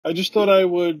I just thought I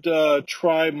would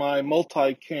try my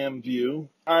multicam view.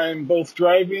 I'm both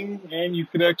driving and you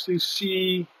could actually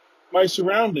see my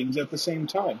surroundings at the same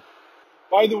time.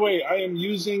 By the way, I am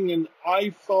using an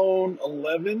iPhone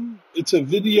 11. It's a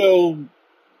video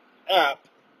app.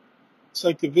 It's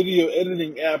like a video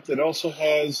editing app that also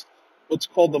has what's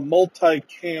called the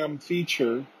multicam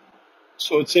feature.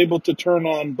 So it's able to turn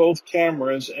on both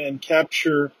cameras and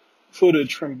capture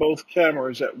footage from both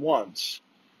cameras at once.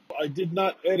 I did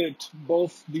not edit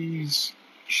both these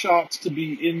shots to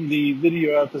be in the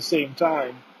video at the same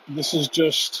time. This is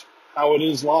just how it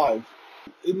is live.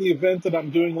 In the event that I'm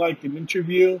doing like an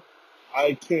interview,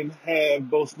 I can have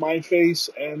both my face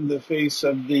and the face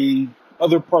of the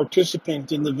other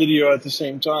participant in the video at the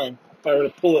same time. If I were to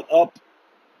pull it up,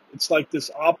 it's like this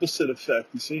opposite effect,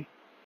 you see?